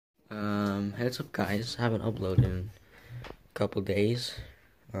Heads up guys, I haven't uploaded in a couple days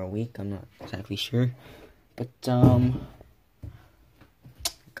or a week, I'm not exactly sure. But got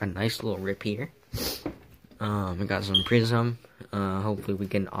a nice little rip here. I got some Prizm. Hopefully we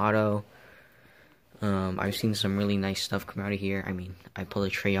get an auto. I've seen some really nice stuff come out of here. I mean, I pulled a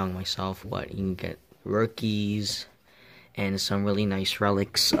Trae Young myself. You can get rookies and some really nice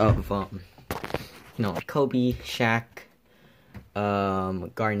relics of like Kobe, Shaq,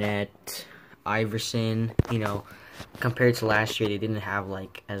 Garnett, Iverson. Compared to last year, they didn't have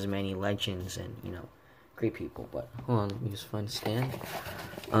like as many legends and great people. But hold on, let me just find a stand.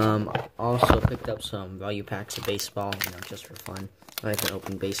 Also picked up some value packs of baseball, just for fun. I haven't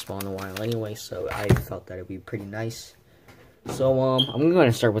opened baseball in a while anyway, so I felt that it'd be pretty nice. So I'm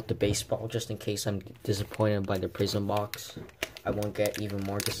going to start with the baseball, just in case I'm disappointed by the Prizm box. I won't get even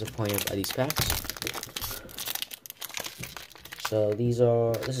more disappointed by these packs. So this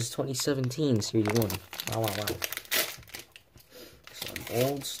is 2017 Series 1. Wow. Some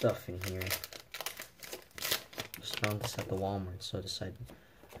old stuff in here. Just found this at the Walmart, so I decided.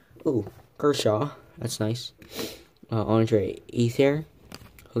 Ooh, Kershaw. That's nice. Andre Ether.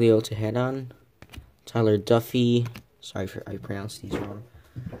 Julio Teheran. Tyler Duffy. Sorry if I pronounced these wrong.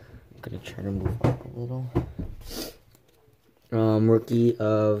 I'm going to try to move up a little. Rookie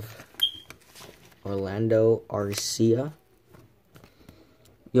of Orlando Arcia.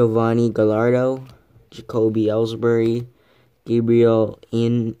 Giovanni Gallardo, Jacoby Ellsbury, Gabriel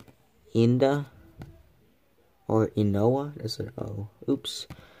Inda, or Inoa, that's an O, oops.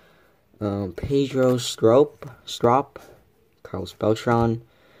 Pedro Strop, Carlos Beltran,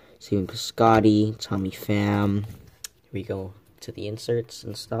 Steven Piscotty, Tommy Pham. Here we go to the inserts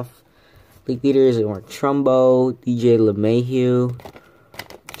and stuff. League leaders are Mark Trumbo, DJ LeMahieu,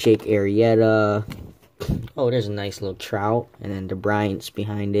 Jake Arrieta. Oh, there's a nice little Trout, and then the Bryant's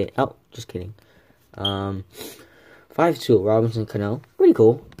behind it. Oh, just kidding. 5-2 Robinson Cano. Pretty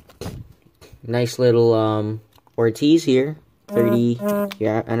cool. Nice little Ortiz here.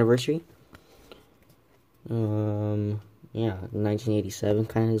 30-year anniversary. Yeah, 1987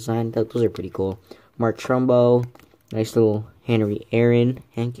 kind of design. Those are pretty cool. Mark Trumbo. Nice little Hank Aaron.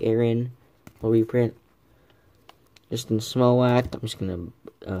 Little reprint. Justin Smoak. I'm just gonna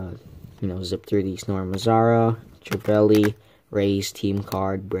zip through these. Norm Mazzara, Trabelli, Rays team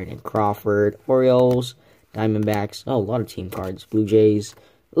card, Brandon Crawford, Orioles, Diamondbacks. Oh, a lot of team cards. Blue Jays.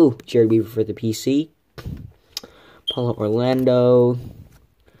 Ooh, Jared Weaver for the PC. Paulo Orlando,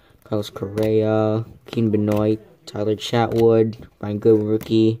 Carlos Correa, Keen Benoit, Tyler Chatwood, Brian Goodwin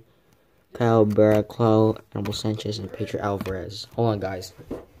rookie, Kyle Baraclow, Anibal Sanchez, and Pedro Alvarez. Hold on, guys.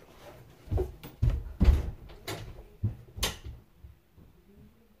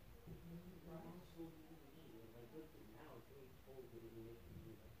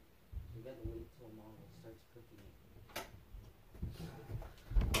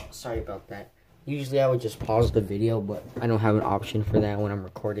 Sorry about that. Usually I would just pause the video, but I don't have an option for that when I'm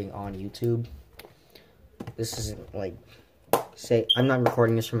recording on YouTube. This isn't like, I'm not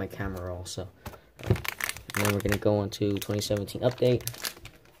recording this from my camera roll, so. And then we're going to go on to 2017 update.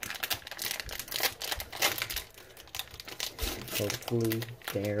 Hopefully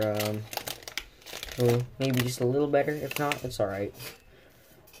they're, maybe just a little better. If not, it's alright.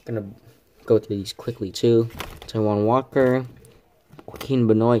 I'm going to go through these quickly too. Taiwan Walker, Joaquin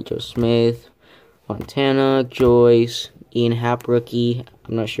Benoit, Joe Smith, Fontana, Joyce, Ian Happ rookie.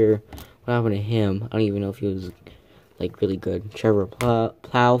 I'm not sure what happened to him. I don't even know if he was like really good. Trevor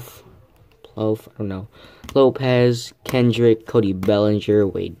Plouffe, I don't know. Lopez, Kendrick, Cody Bellinger,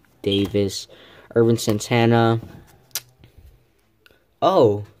 Wade Davis, Irvin Santana.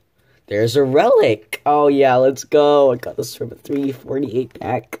 Oh, there's a relic. Oh yeah, let's go. I got this from a 348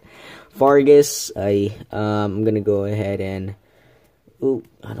 pack. Vargas. I'm gonna go ahead and. Ooh,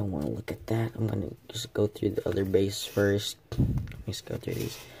 I don't want to look at that. I'm gonna just go through the other base first. Let's go through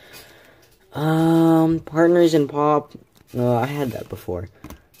these. Partners in Pop. I had that before.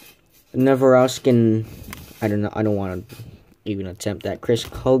 Neveroskin. I don't know. I don't want to even attempt that. Chris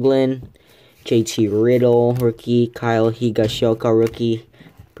Coughlin, JT Riddle rookie, Kyle Higashioka rookie.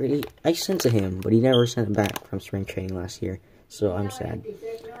 I sent to him, but he never sent it back from spring training last year, so I'm sad.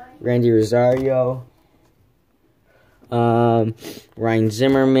 Randy Rosario. Ryan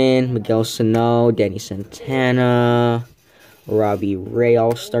Zimmerman, Miguel Sano, Danny Santana, Robbie Ray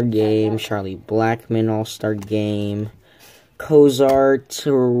All-Star Game, Charlie Blackmon All-Star Game, Cozart,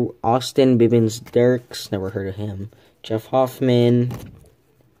 Austin Bibbins Dirks, never heard of him, Jeff Hoffman,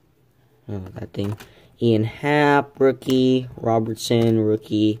 Ian Happ, rookie, Robertson,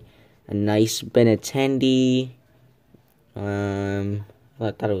 rookie, a nice Benintendi, Well,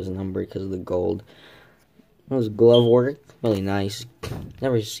 I thought it was numbered because of the gold. It was glove work. Really nice.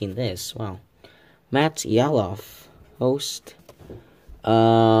 Never seen this. Wow. Matt Yaloff, host.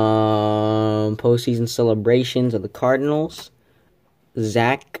 Postseason celebrations of the Cardinals.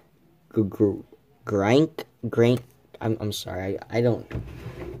 Zach Grank. I'm sorry. I don't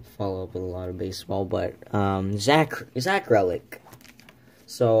follow up with a lot of baseball, but Zach Relic.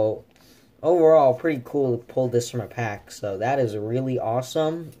 So overall, pretty cool to pull this from a pack. So that is really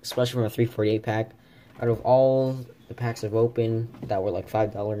awesome, especially from a 348 pack. Out of all the packs I've opened that were like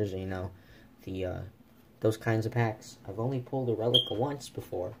 $5, you know, those kinds of packs, I've only pulled a Relic once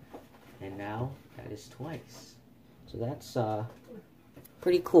before, and now that is twice. So that's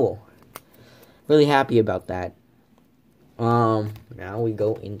pretty cool. Really happy about that. Now we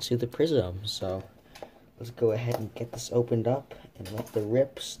go into the Prizm. So let's go ahead and get this opened up and let the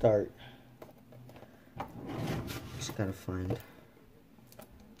rip start. Just gotta find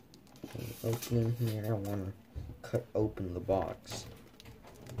an opening here. I don't want to cut open the box.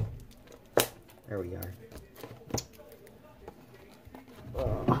 There we are.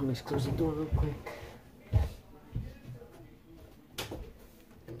 Let me close the door real quick.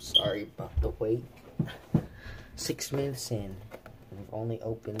 I'm sorry about the wait. 6 minutes in, and I've only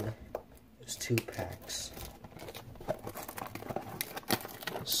opened just 2 packs.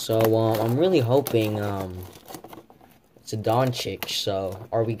 So I'm really hoping it's a Doncic, so,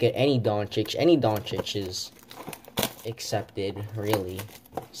 or we get any Doncic. Any Doncic is accepted, really.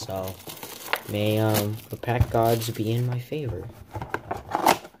 So may the pack gods be in my favor.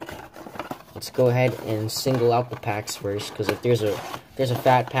 Let's go ahead and single out the packs first, because if there's a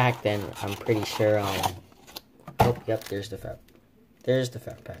fat pack, then I'm pretty sure oh, yep, there's the fat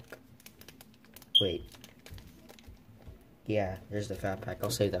pack. Wait. Yeah, there's the fat pack. I'll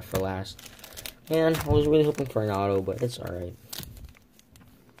save that for last. And I was really hoping for an auto, but it's alright.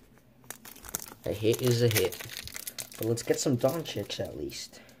 A hit is a hit. But let's get some Doncic at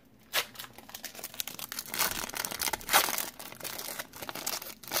least.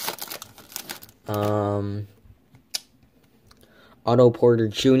 Otto Porter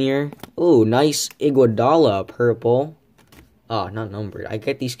Jr. Ooh, nice Iguodala purple. Oh, not numbered. I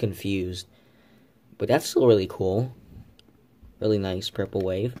get these confused. But that's still really cool. Really nice purple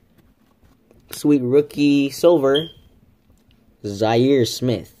wave. Sweet rookie silver. Zaire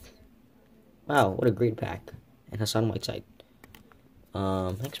Smith. Wow, what a great pack. And Hassan Whiteside.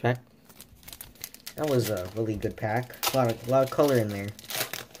 Next pack. That was a really good pack. A lot of color in there.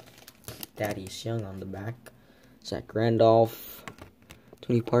 Daddy's Young on the back. Zach Randolph.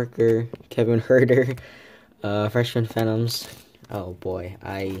 Tony Parker. Kevin Herter. Freshman Phantoms. Oh boy,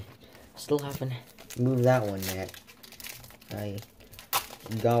 I still haven't moved that one yet. I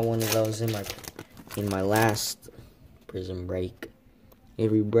got one of those in my last Prizm break.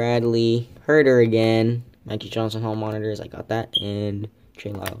 Avery Bradley. Herter again. Mikey Johnson Hall monitors. I got that. And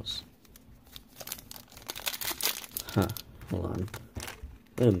Trey Lyles. Huh. Hold on.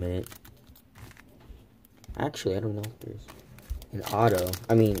 Wait a minute. Actually, I don't know if there's an auto.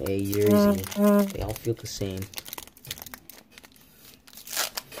 I mean, a jersey. They all feel the same.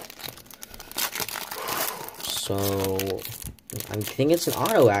 So, I think it's an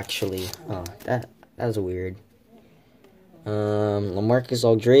auto, actually. Oh, that was weird. LaMarcus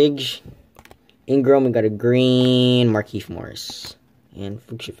Aldridge. Ingram, we got a green. Markieff Morris. And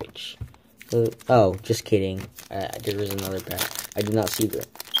Vucevic. Oh, just kidding. There was another pack. I did not see the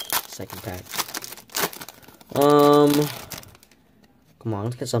second pack. Come on,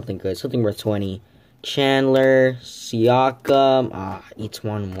 let's get something good. Something worth 20. Chandler, Siakam. Each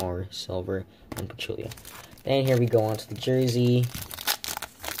one more silver. And Pachulia. Then here we go on to the jersey.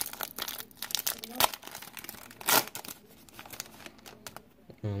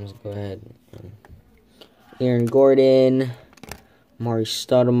 Let's go ahead. Aaron Gordon. Maury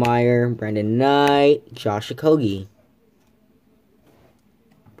Stoudemire. Brandon Knight. Josh Okogie.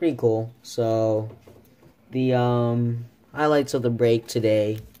 Pretty cool. So, the highlights of the break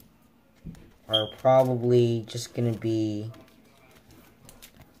today are probably just going to be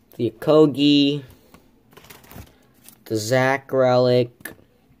the Okogie, the Zach Relic,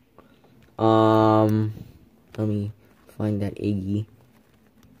 let me find that Iggy,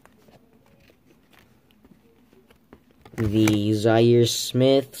 the Zaire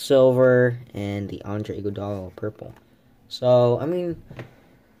Smith silver, and the Andre Iguodala purple. So, I mean,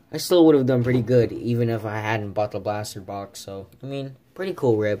 I still would have done pretty good, even if I hadn't bought the blaster box. So, I mean, pretty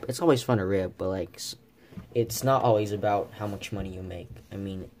cool rip. It's always fun to rip, but, like, it's not always about how much money you make. I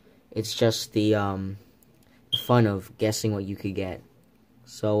mean, it's just the fun of guessing what you could get.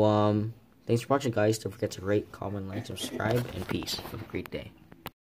 So, Thanks for watching, guys. Don't forget to rate, comment, like, subscribe, and peace. Have a great day.